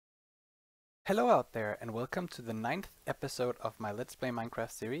Hello out there and welcome to the 9th episode of my Let's Play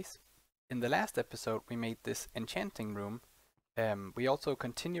Minecraft series. In the last episode we made this enchanting room, we also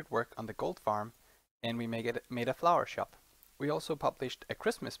continued work on the gold farm, and we made a flower shop. We also published a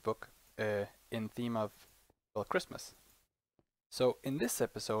Christmas book in theme of, well, Christmas. So in this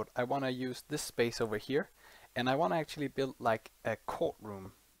episode I want to use this space over here, and I want to actually build like a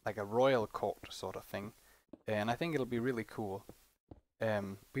courtroom, like a royal court sort of thing, and I think it'll be really cool.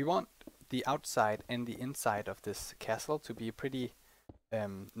 We want the outside and the inside of this castle to be pretty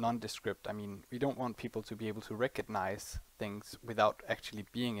nondescript. I mean, we don't want people to be able to recognize things without actually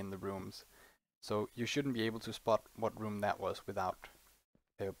being in the rooms. So you shouldn't be able to spot what room that was without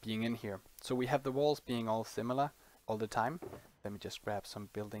being in here. So we have the walls being all similar all the time. Let me just grab some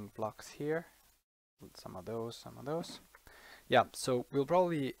building blocks here. Some of those. Yeah, so we'll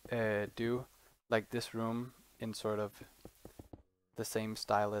probably do like this room in sort of the same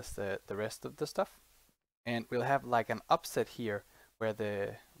style as the rest of the stuff, and we'll have like an upset here where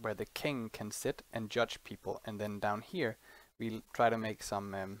the king can sit and judge people, and then down here we'll try to make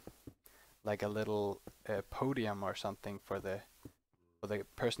some like a little podium or something for the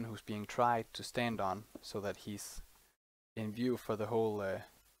person who's being tried to stand on, so that he's in view for the whole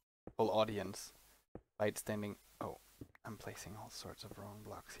audience, right? Standing. Oh, I'm placing all sorts of wrong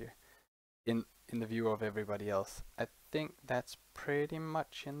blocks here. In the view of everybody else. I think that's pretty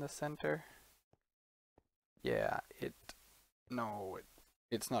much in the center. Yeah, it's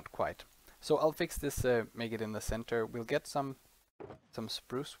not quite. So I'll fix this, make it in the center. We'll get some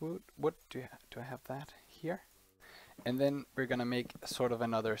spruce wood. Do I have that here? And then we're gonna make sort of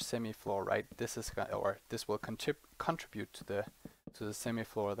another semi-floor, right? This will contribute to the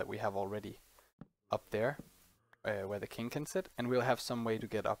semi-floor that we have already up there, where the king can sit, and we'll have some way to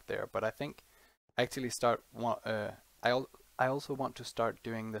get up there. But I think actually I also want to start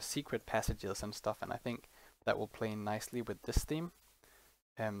doing the secret passages and stuff, and I think that will play nicely with this theme.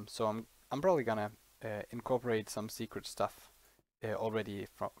 So I'm probably gonna incorporate some secret stuff already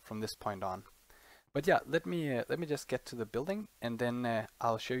from this point on. But yeah, let me just get to the building, and then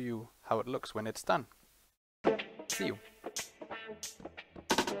I'll show you how it looks when it's done. See you.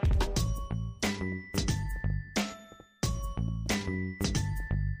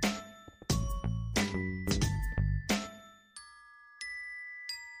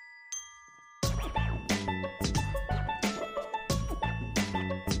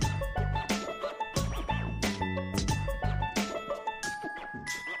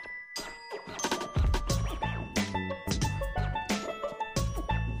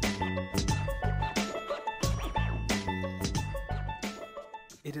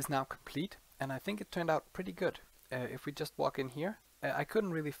 It is now complete, and I think it turned out pretty good. If we just walk in here, I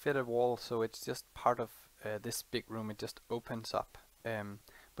couldn't really fit a wall, so it's just part of this big room. It just opens up.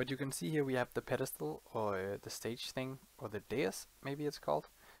 But you can see here we have the pedestal, or the stage thing, or the dais, maybe it's called,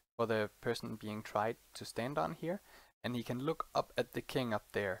 for the person being tried to stand on here, and he can look up at the king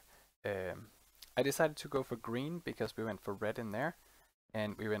up there. I decided to go for green because we went for red in there,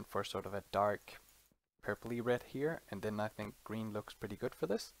 and we went for sort of a dark purpley red here, and then I think green looks pretty good for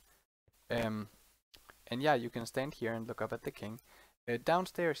this. And yeah, you can stand here and look up at the king.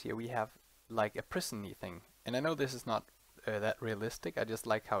 Downstairs here we have like a prison-y thing, and I know this is not that realistic. I just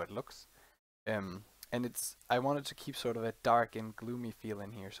like how it looks, and I wanted to keep sort of a dark and gloomy feel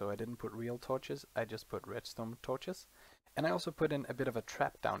in here, so I didn't put real torches. I just put redstone torches, and I also put in a bit of a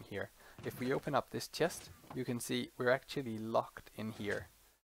trap down here. If we open up this chest, you can see we're actually locked in here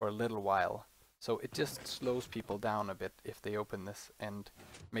for a little while. So it just slows people down a bit if they open this, and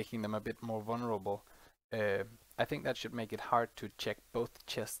making them a bit more vulnerable. I think that should make it hard to check both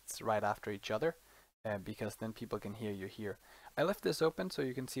chests right after each other, because then people can hear you here. I left this open so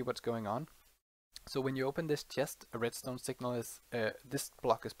you can see what's going on. So when you open this chest, a redstone signal is, this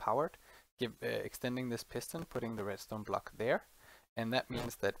block is powered. Extending this piston, putting the redstone block there, and that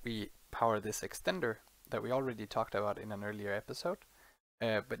means that we power this extender that we already talked about in an earlier episode.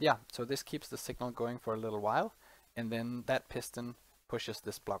 But yeah, so this keeps the signal going for a little while, and then that piston pushes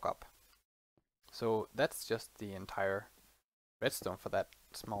this block up. So that's just the entire redstone for that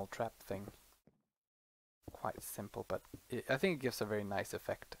small trap thing. Quite simple, but I think it gives a very nice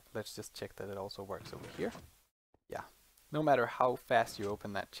effect. Let's just check that it also works over here. Yeah, no matter how fast you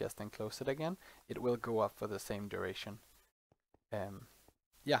open that chest and close it again, it will go up for the same duration.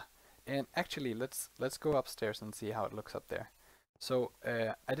 Yeah, and actually let's go upstairs and see how it looks up there. So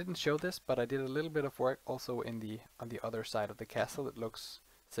I didn't show this, but I did a little bit of work also on the other side of the castle. It looks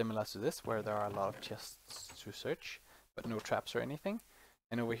similar to this, where there are a lot of chests to search, but no traps or anything.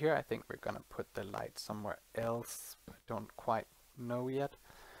 And over here I think we're gonna put the light somewhere else, but don't quite know yet.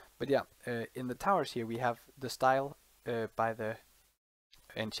 But yeah, in the towers here we have the style by the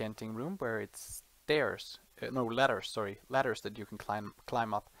enchanting room where it's stairs, no ladders, sorry, ladders that you can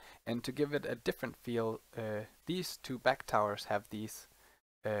climb up. And to give it a different feel, these two back towers have these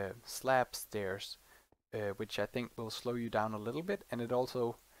slab stairs, which I think will slow you down a little bit, and it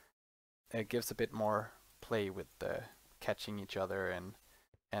also gives a bit more play with catching each other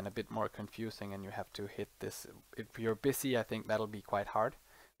and a bit more confusing, and you have to hit this. If you're busy, I think that'll be quite hard,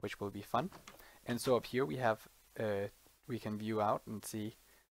 which will be fun. And so up here we have we can view out and see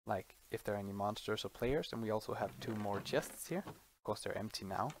like if there are any monsters or players, and we also have 2 more chests here. Of course they're empty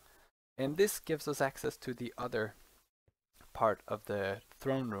now. And this gives us access to the other part of the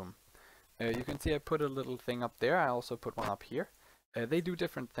throne room. You can see I put a little thing up there. I also put one up here. They do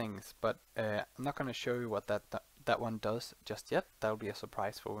different things, but I'm not going to show you what that one does just yet. That'll be a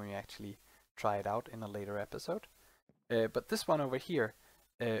surprise for when we actually try it out in a later episode. But this one over here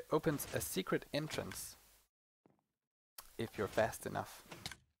opens a secret entrance if you're fast enough.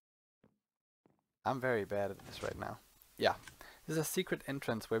 I'm very bad at this right now. Yeah, this is a secret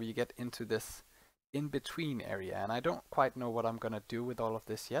entrance where you get into this in-between area, and I don't quite know what I'm gonna do with all of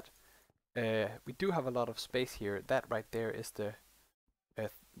this yet. We do have a lot of space here. That right there is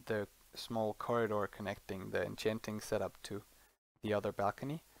the small corridor connecting the enchanting setup to the other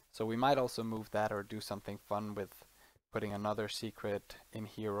balcony. So we might also move that or do something fun with putting another secret in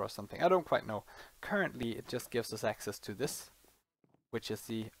here or something. I don't quite know. Currently it just gives us access to this, which is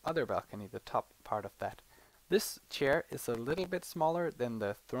the other balcony, the top part of that. This chair is a little bit smaller than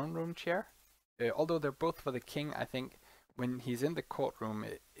the throne room chair. Although they're both for the king, I think when he's in the courtroom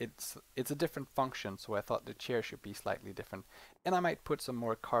it's a different function, so I thought the chair should be slightly different. And I might put some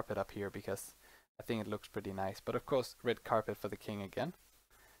more carpet up here because I think it looks pretty nice. But of course red carpet for the king again.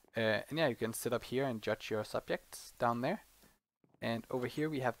 And yeah, you can sit up here and judge your subjects down there. And over here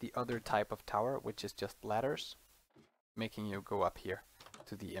we have the other type of tower, which is just ladders, making you go up here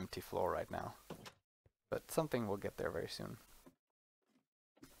to the empty floor right now. But something will get there very soon.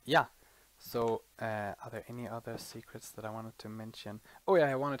 Yeah, so are there any other secrets that I wanted to mention? Oh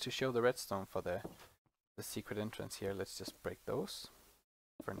yeah, I wanted to show the redstone for the secret entrance here. Let's just break those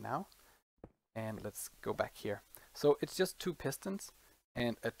for now. And let's go back here. So it's just 2 pistons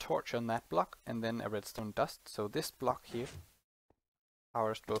and a torch on that block, and then a redstone dust. So this block here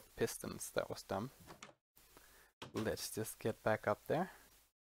powers both pistons. That was dumb. Let's just get back up there.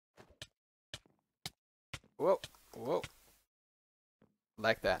 Whoa, whoa.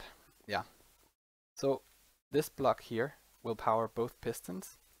 Like that. Yeah. So this block here will power both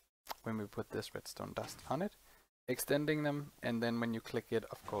pistons when we put this redstone dust on it, extending them, and then when you click it,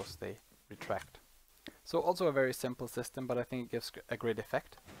 of course, they retract. So also a very simple system, but I think it gives a great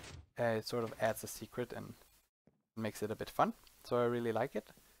effect. It sort of adds a secret and makes it a bit fun. So I really like it.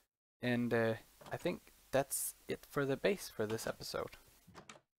 And I think that's it for the base for this episode.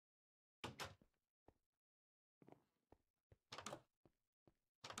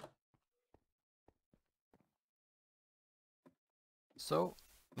 So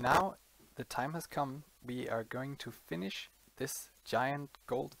now the time has come. We are going to finish this giant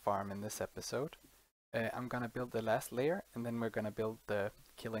gold farm in this episode. I'm gonna build the last layer, and then we're gonna build the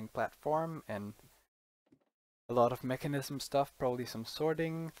killing platform and a lot of mechanism stuff, probably some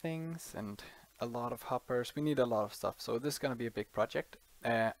sorting things and a lot of hoppers. We need a lot of stuff, so this is gonna be a big project.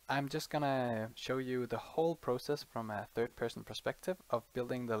 I'm just gonna show you the whole process from a third-person perspective of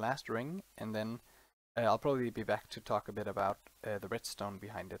building the last ring, and then I'll probably be back to talk a bit about the redstone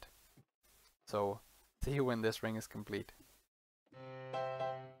behind it. So see you when this ring is complete.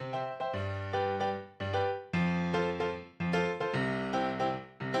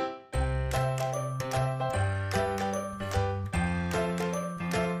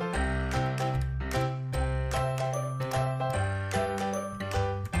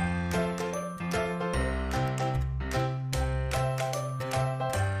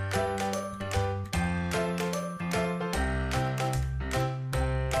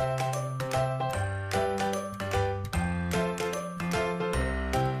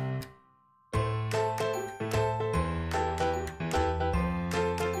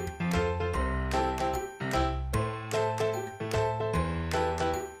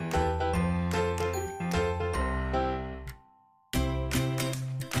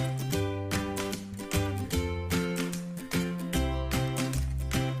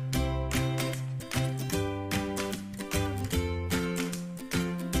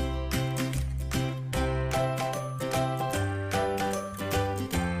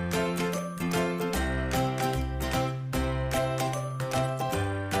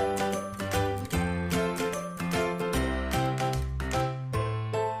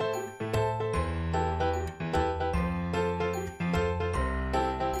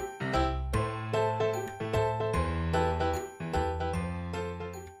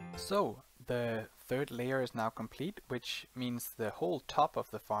 So the third layer is now complete, which means the whole top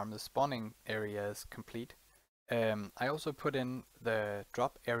of the farm, the spawning area, is complete. I also put in the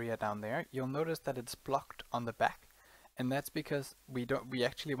drop area down there. You'll notice that it's blocked on the back, and that's because we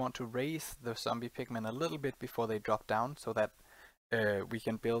actually want to raise the zombie pigmen a little bit before they drop down, so that we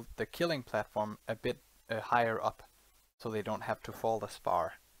can build the killing platform a bit higher up, so they don't have to fall as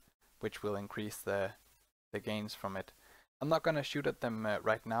far, which will increase the gains from it. I'm not gonna shoot at them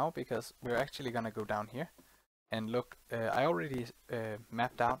right now, because we're actually gonna go down here and look. I already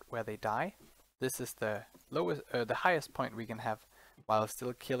mapped out where they die. This is the lowest, the highest point we can have while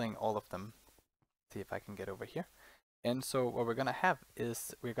still killing all of them. See if I can get over here. And so what we're gonna have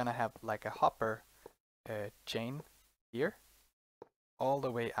is we're gonna have like a hopper chain here, all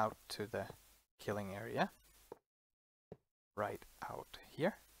the way out to the killing area, right out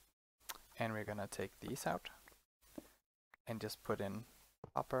here. And we're gonna take these out and just put in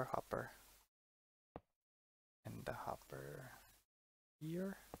hopper, hopper, and the hopper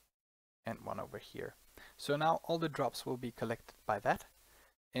here, and one over here. So now all the drops will be collected by that.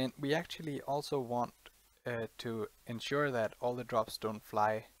 And we actually also want to ensure that all the drops don't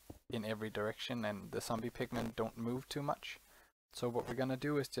fly in every direction and the zombie pigmen don't move too much. So what we're gonna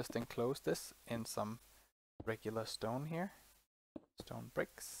do is just enclose this in some regular stone here, stone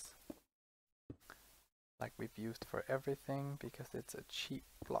bricks, like we've used for everything, because it's a cheap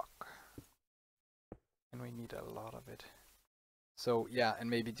block and we need a lot of it. So yeah, and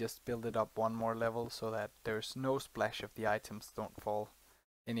maybe just build it up one more level so that there's no splash if the items don't fall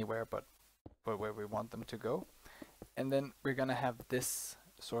anywhere but where we want them to go. And then we're gonna have this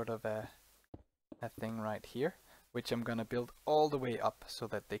sort of a thing right here, which I'm gonna build all the way up so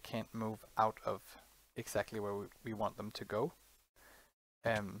that they can't move out of exactly where we want them to go.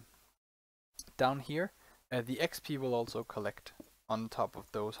 Down here, the XP will also collect on top of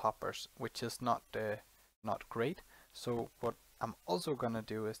those hoppers, which is not great. So what I'm also gonna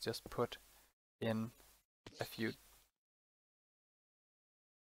do is just put in a few.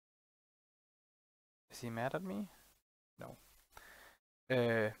 Is he mad at me? No.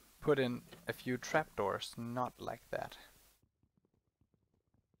 Put in a few trapdoors, not like that.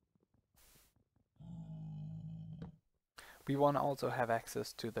 We want to also have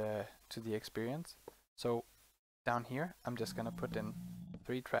access to the experience. So down here, I'm just gonna put in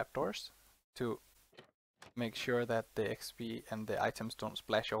 3 trapdoors to make sure that the XP and the items don't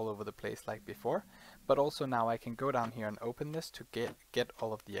splash all over the place like before. But also now I can go down here and open this to get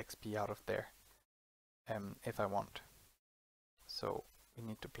all of the XP out of there, if I want. So we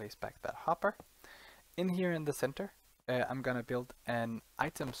need to place back that hopper. In here in the center, I'm gonna build an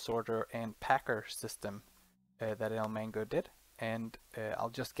item sorter and packer system that El Mango did, and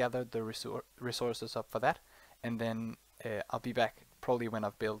I'll just gather the resources up for that, and then I'll be back probably when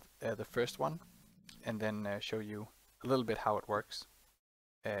I've built the first one, and then show you a little bit how it works.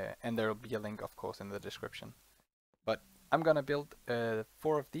 And there will be a link, of course, in the description. But I'm gonna build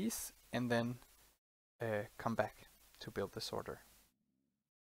 4 of these, and then come back to build the sorter.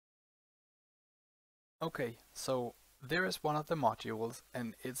 Okay, so there is one of the modules,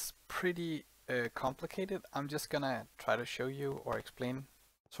 and it's pretty complicated. I'm just gonna try to show you or explain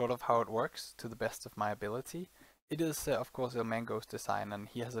sort of how it works to the best of my ability. It is of course El Mango's design, and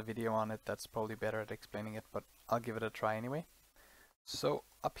he has a video on it that's probably better at explaining it, but I'll give it a try anyway. So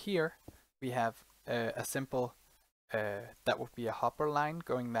up here we have a simple that would be a hopper line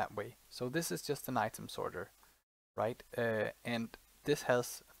going that way. So this is just an item sorter, right? And this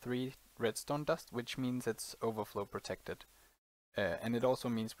has 3 redstone dust, which means it's overflow protected. And it also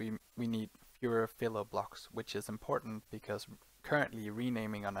means we need fewer filler blocks, which is important because currently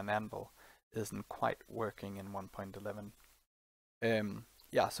renaming on an anvil isn't quite working in 1.11.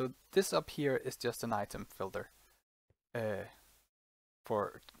 Yeah, so this up here is just an item filter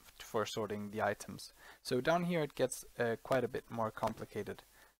for sorting the items. So down here it gets quite a bit more complicated.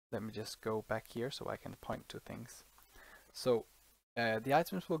 Let me just go back here so I can point to things. So the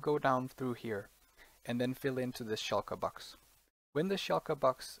items will go down through here and then fill into this shulker box. When the shulker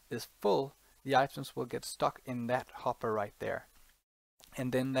box is full, the items will get stuck in that hopper right there.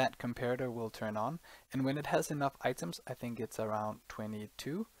 And then that comparator will turn on, and when it has enough items, I think it's around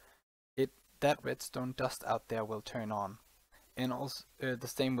 22, that redstone dust out there will turn on. And also the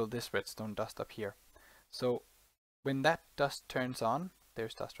same will this redstone dust up here. So when that dust turns on,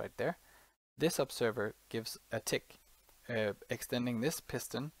 there's dust right there, this observer gives a tick, extending this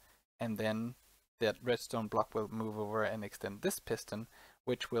piston, and then that redstone block will move over and extend this piston,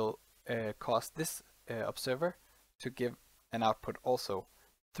 which will cause this observer to give an output also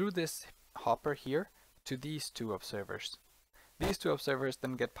through this hopper here to these 2 observers. These two observers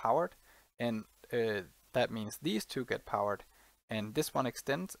then get powered, and that means these two get powered, and this one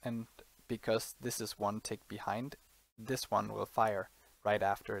extends, and because this is one tick behind, this one will fire right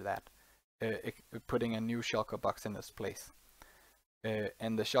after that, putting a new shulker box in its place.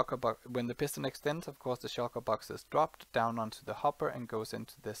 And the shulker box, when the piston extends, of course the shulker box is dropped down onto the hopper and goes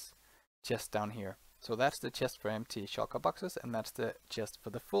into this chest down here. So that's the chest for empty shulker boxes, and that's the chest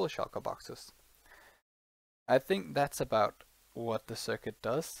for the full shulker boxes. I think that's about what the circuit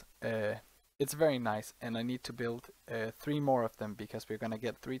does. It's very nice, and I need to build 3 more of them because we're gonna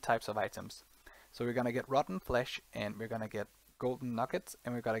get 3 types of items. So we're gonna get rotten flesh, and we're gonna get golden nuggets,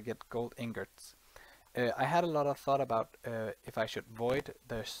 and we're gonna get gold ingots. I had a lot of thought about if I should void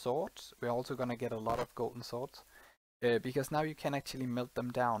the swords. We're also gonna get a lot of golden swords because now you can actually melt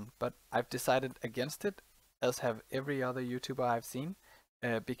them down. But I've decided against it, as have every other YouTuber I've seen,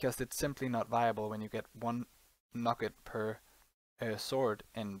 because it's simply not viable when you get 1 nugget per sword,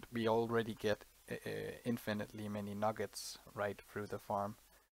 and we already get infinitely many nuggets right through the farm.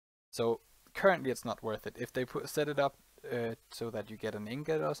 So currently it's not worth it. If they set it up so that you get an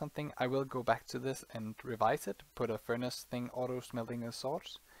ingot or something, I will go back to this and revise it, put a furnace thing auto smelting the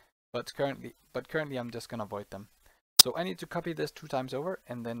swords, but currently I'm just gonna void them. So I need to copy this 2 times over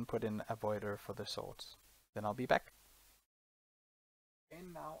and then put in a voider for the swords. Then I'll be back.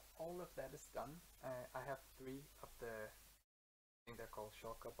 And now all of that is done. I have 3 of the, I think they're called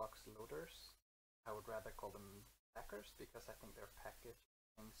shulker box loaders. I would rather call them packers because I think they're packaged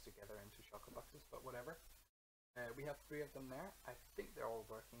things together into shulker boxes, but whatever. We have 3 of them there. I think they're all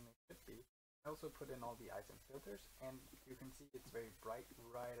working. They should be. I also put in all the item filters, and you can see it's very bright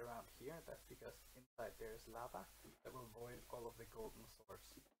right around here. That's because inside there is lava that will void all of the golden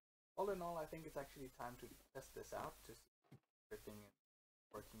swords. All in all, I think it's actually time to test this out to see if everything is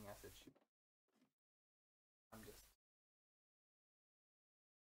working as it should. I'm just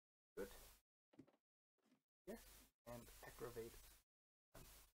good here and aggravate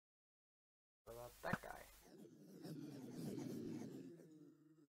about that guy.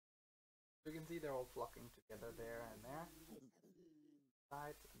 You can see they're all flocking together there and there.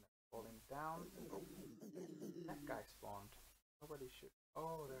 Sides and then falling down. Oh, that guy spawned. Nobody should.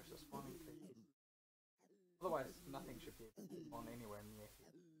 Oh, there's a spawning place. Otherwise, nothing should be able to spawn anywhere near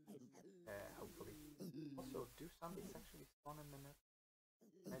here. Hopefully. Also, do zombies actually spawn in the net?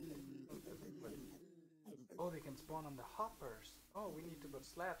 I didn't think that they would. Oh, they can spawn on the hoppers. Oh, we need to put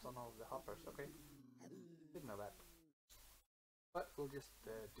slabs on all of the hoppers. Okay. Didn't know that. But we'll just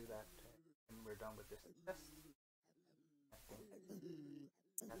do that when we're done with this test. I think I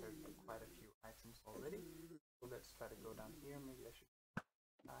gathered quite a few items already. So let's try to go down here. Maybe I should.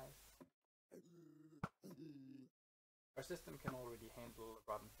 Nice. Our system can already handle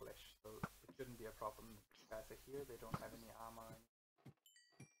rotten flesh, so it shouldn't be a problem. The guys are here, they don't have any armor.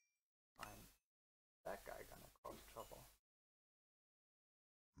 Fine. That guy gonna cause trouble.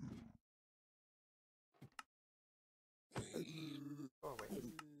 Go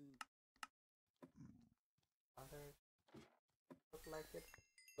away. Others look like it.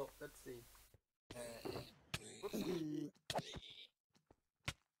 So let's see. Whoops.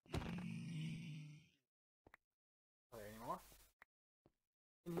 Are there any more?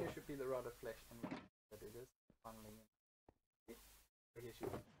 In here should be the rotted flesh, and that it is funneling in. Here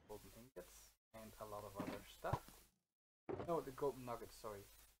should be golden ingots and a lot of other stuff. No, the golden nuggets, sorry.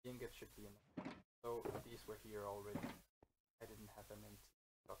 The ingots should be in there. So these were here already. I didn't have an empty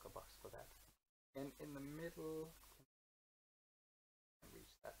shulker box for that. And in the middle, can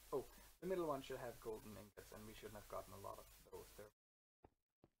reach that. Oh, the middle one should have golden ingots, and we shouldn't have gotten a lot of those there.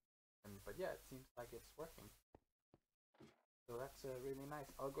 But yeah, it seems like it's working. So that's really nice.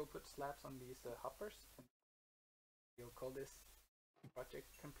 I'll go put slabs on these hoppers, and we'll call this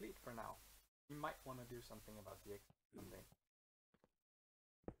project complete for now. You might want to do something about the exit someday.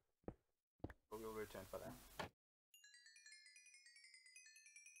 But we'll return for that.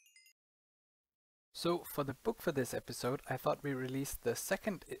 So for the book for this episode, I thought we released the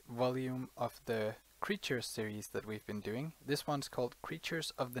 2nd volume of the Creatures series that we've been doing. This one's called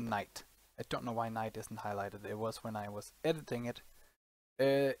Creatures of the Night. I don't know why night isn't highlighted. It was when I was editing it.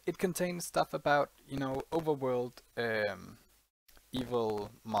 It contains stuff about, you know, overworld evil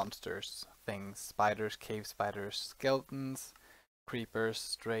monsters, things, spiders, cave spiders, skeletons, creepers,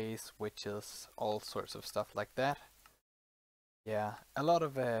 strays, witches, all sorts of stuff like that. Yeah, a lot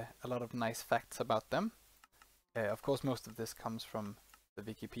of nice facts about them. Of course, most of this comes from the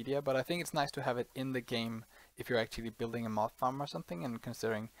Wikipedia, but I think it's nice to have it in the game if you're actually building a mob farm or something, and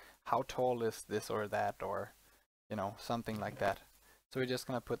considering how tall is this or that, or you know, something like that. So we're just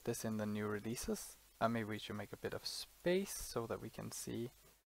gonna put this in the new releases, maybe we should make a bit of space so that we can see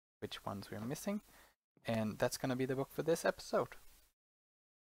which ones we're missing. And that's gonna be the book for this episode.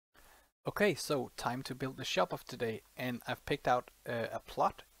 Okay, so time to build the shop of today, and I've picked out a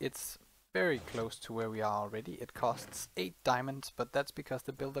plot. It's very close to where we are already. It costs 8 diamonds, but that's because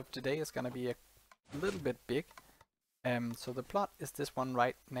the build of today is gonna be a little bit big. So the plot is this one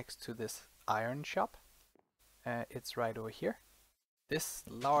right next to this iron shop. It's right over here. This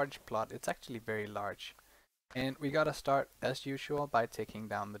large plot, it's actually very large. And we gotta start as usual by taking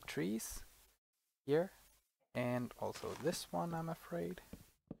down the trees here, and also this one, I'm afraid.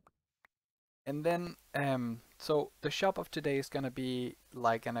 And then, so the shop of today is gonna be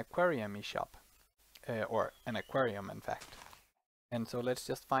like an aquarium-y shop, or an aquarium in fact. And so let's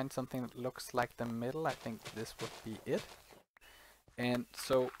just find something that looks like the middle. I think this would be it. And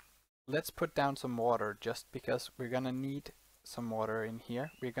so let's put down some water, just because we're gonna need some water in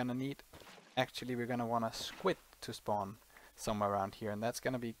here. We're gonna need, actually we're gonna want a squid to spawn somewhere around here, and that's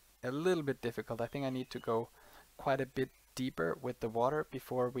gonna be a little bit difficult. I think I need to go quite a bit deeper with the water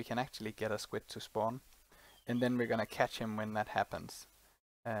before we can actually get a squid to spawn, and then we're gonna catch him when that happens.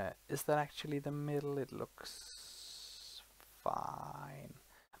 Is that actually the middle? It looks fine.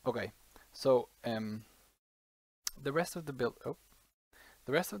 Okay, so the rest of the build,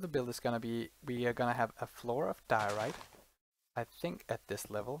 is gonna be, we are gonna have a floor of diorite. I think at this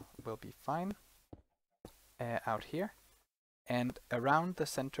level will be fine. Out here, and around the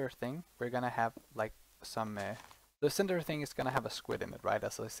center thing we're gonna have like some the center thing is gonna have a squid in it, right,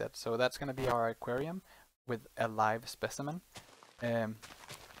 as I said. So that's gonna be our aquarium with a live specimen. And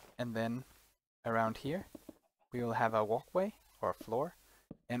then around here we will have a walkway or a floor,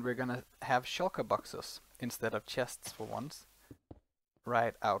 and we're gonna have shulker boxes instead of chests for once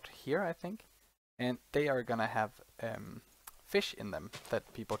right out here, I think. And they are gonna have fish in them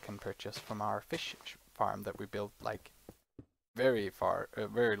that people can purchase from our fish farm that we built like very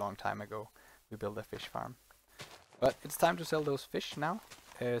long time ago. We built a fish farm. But it's time to sell those fish now.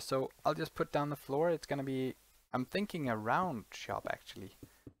 So I'll just put down the floor. It's gonna be, I'm thinking a round shop actually,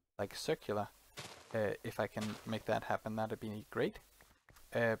 like circular. If I can make that happen, that'd be great.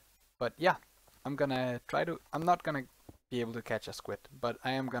 But yeah, I'm gonna try to, I'm not gonna be able to catch a squid, but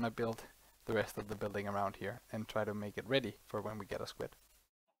I am gonna build the rest of the building around here and try to make it ready for when we get a squid.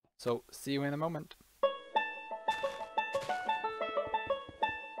 So see you in a moment.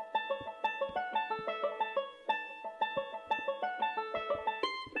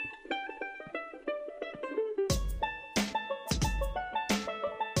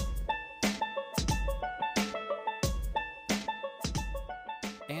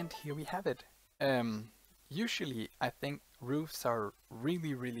 And here we have it. Usually I think roofs are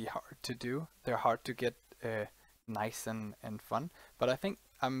really hard to do. They're hard to get nice and fun, but I think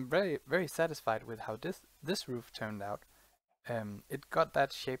I'm very satisfied with how this roof turned out. It got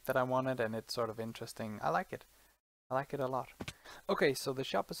that shape that I wanted, and it's sort of interesting. I like it. I like it a lot. Okay, so the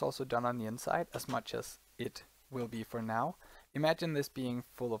shop is also done on the inside, as much as it will be for now. Imagine this being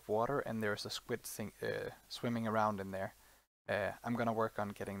full of water and there's a squid swimming around in there. I'm gonna work on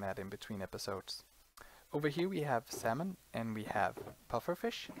getting that in between episodes. Over here we have salmon and we have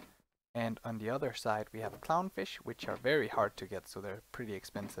pufferfish, and on the other side we have clownfish, which are very hard to get, so they're pretty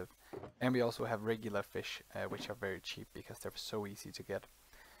expensive. And we also have regular fish, which are very cheap because they're so easy to get.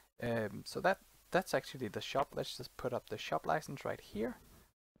 So that's actually the shop. Let's just put up the shop license right here,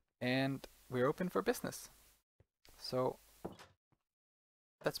 and we're open for business. So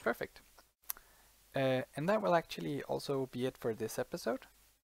that's perfect. And that will actually also be it for this episode.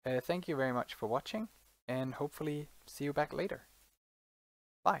 Thank you very much for watching, and hopefully see you back later.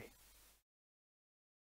 Bye.